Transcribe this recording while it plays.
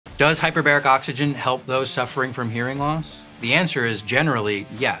Does hyperbaric oxygen help those suffering from hearing loss? The answer is generally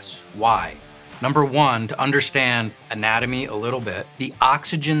yes. Why? Number one, to understand anatomy a little bit, the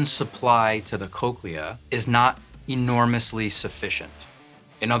oxygen supply to the cochlea is not enormously sufficient.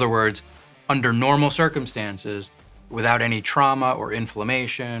 In other words, under normal circumstances, without any trauma or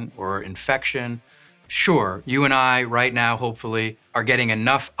inflammation or infection, sure, you and I right now, hopefully, are getting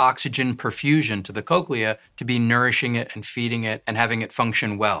enough oxygen perfusion to the cochlea to be nourishing it and feeding it and having it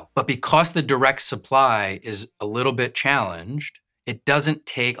function well. But because the direct supply is a little bit challenged, it doesn't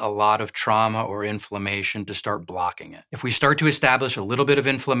take a lot of trauma or inflammation to start blocking it. If we start to establish a little bit of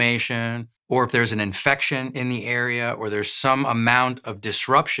inflammation, or if there's an infection in the area, or there's some amount of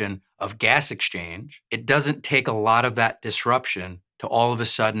disruption of gas exchange, it doesn't take a lot of that disruption to all of a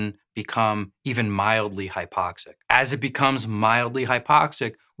sudden become even mildly hypoxic. As it becomes mildly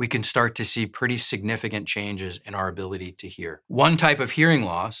hypoxic, we can start to see pretty significant changes in our ability to hear. One type of hearing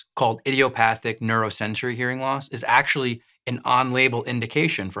loss, called idiopathic neurosensory hearing loss, is actually an on-label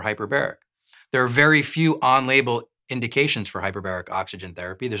indication for hyperbaric. There are very few on-label indications for hyperbaric oxygen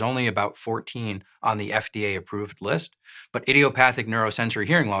therapy. There's only about 14 on the FDA-approved list, but idiopathic neurosensory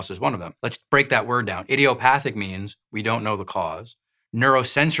hearing loss is one of them. Let's break that word down. Idiopathic means we don't know the cause.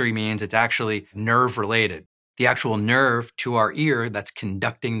 Neurosensory means it's actually nerve-related. The actual nerve to our ear that's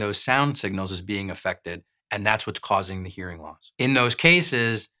conducting those sound signals is being affected, and that's what's causing the hearing loss. In those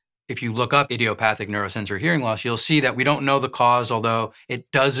cases, if you look up idiopathic neurosensory hearing loss, you'll see that we don't know the cause, although it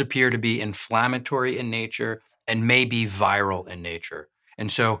does appear to be inflammatory in nature and may be viral in nature.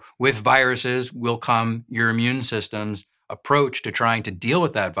 And so with viruses will come your immune system's approach to trying to deal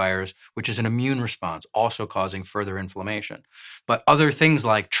with that virus, which is an immune response, also causing further inflammation. But other things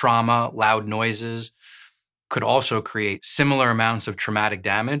like trauma, loud noises, could also create similar amounts of traumatic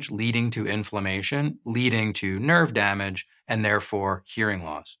damage, leading to inflammation, leading to nerve damage, and therefore hearing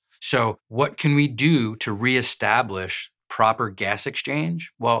loss. So what can we do to reestablish proper gas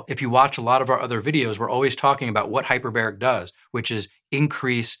exchange? Well, if you watch a lot of our other videos, we're always talking about what hyperbaric does, which is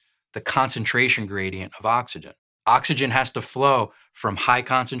increase the concentration gradient of oxygen. Oxygen has to flow from high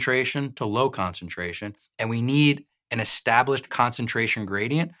concentration to low concentration, and we need an established concentration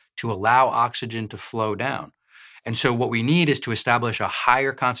gradient to allow oxygen to flow down. And so what we need is to establish a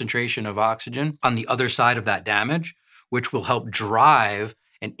higher concentration of oxygen on the other side of that damage, which will help drive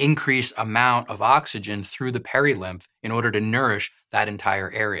an increased amount of oxygen through the perilymph in order to nourish that entire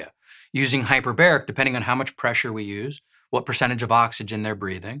area. Using hyperbaric, depending on how much pressure we use, what percentage of oxygen they're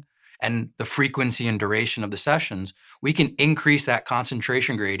breathing, and the frequency and duration of the sessions, we can increase that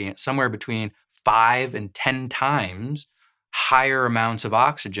concentration gradient somewhere between 5 and 10 times higher amounts of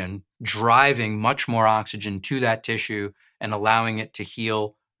oxygen, driving much more oxygen to that tissue and allowing it to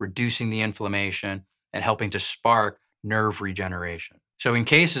heal, reducing the inflammation, and helping to spark nerve regeneration. So in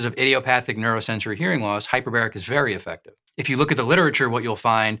cases of idiopathic neurosensory hearing loss, hyperbaric is very effective. If you look at the literature, what you'll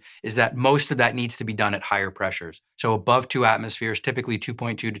find is that most of that needs to be done at higher pressures. So above 2 atmospheres, typically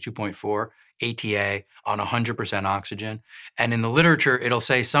 2.2 to 2.4 ATA on 100% oxygen. And in the literature, it'll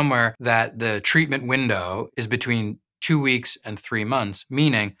say somewhere that the treatment window is between 2 weeks and 3 months,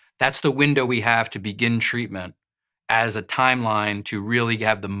 meaning that's the window we have to begin treatment as a timeline to really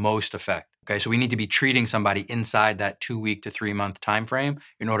have the most effect. Okay, so we need to be treating somebody inside that 2 week to 3 month time frame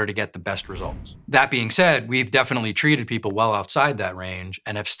in order to get the best results. That being said, we've definitely treated people well outside that range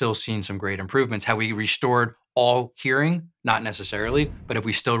and have still seen some great improvements. Have we restored all hearing? Not necessarily, but have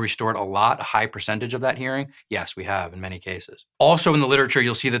we still restored a high percentage of that hearing? Yes, we have in many cases. Also in the literature,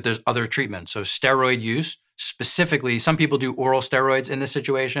 you'll see that there's other treatments. So steroid use, specifically, some people do oral steroids in this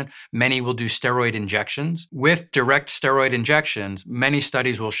situation. Many will do steroid injections. With direct steroid injections, many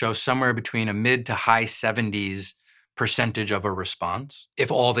studies will show somewhere between a mid to high 70s percentage of a response if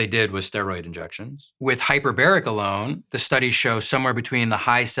all they did was steroid injections. With hyperbaric alone, the studies show somewhere between the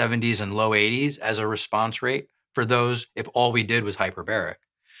high 70s and low 80s as a response rate for those if all we did was hyperbaric.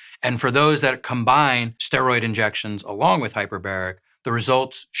 And for those that combine steroid injections along with hyperbaric, the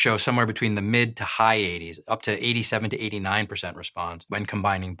results show somewhere between the mid to high 80s, up to 87 to 89% response when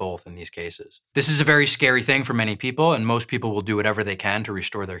combining both in these cases. This is a very scary thing for many people, and most people will do whatever they can to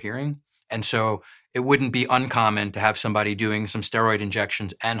restore their hearing. And so it wouldn't be uncommon to have somebody doing some steroid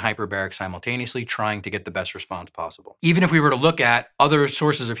injections and hyperbaric simultaneously, trying to get the best response possible. Even if we were to look at other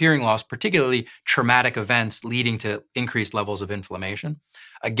sources of hearing loss, particularly traumatic events leading to increased levels of inflammation,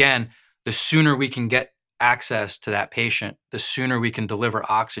 again, the sooner we can get access to that patient, the sooner we can deliver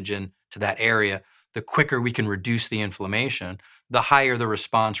oxygen to that area, the quicker we can reduce the inflammation, the higher the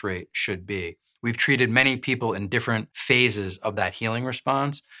response rate should be. We've treated many people in different phases of that healing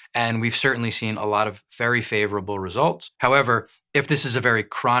response, and we've certainly seen a lot of very favorable results. However, if this is a very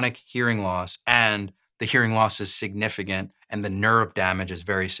chronic hearing loss and the hearing loss is significant and the nerve damage is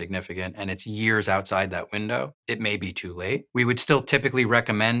very significant and it's years outside that window, it may be too late. We would still typically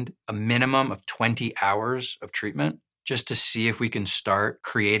recommend a minimum of 20 hours of treatment just to see if we can start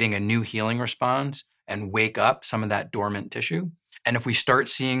creating a new healing response and wake up some of that dormant tissue. And if we start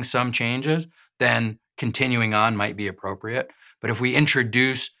seeing some changes, then continuing on might be appropriate. But if we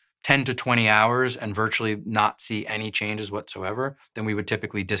introduce 10 to 20 hours and virtually not see any changes whatsoever, then we would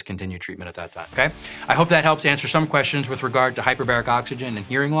typically discontinue treatment at that time, okay? I hope that helps answer some questions with regard to hyperbaric oxygen and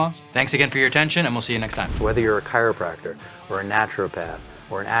hearing loss. Thanks again for your attention, and we'll see you next time. So whether you're a chiropractor or a naturopath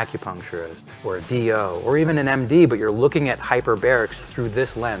or an acupuncturist or a DO or even an MD, but you're looking at hyperbarics through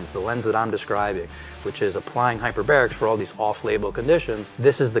this lens, the lens that I'm describing, which is applying hyperbarics for all these off-label conditions,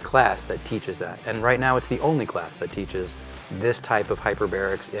 this is the class that teaches that. And right now it's the only class that teaches this type of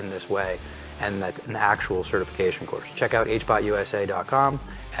hyperbarics in this way, and that's an actual certification course. Check out hbotusa.com,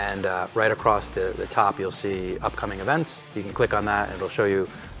 and right across the top you'll see upcoming events. You can click on that and it'll show you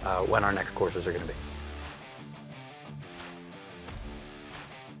when our next courses are going to be.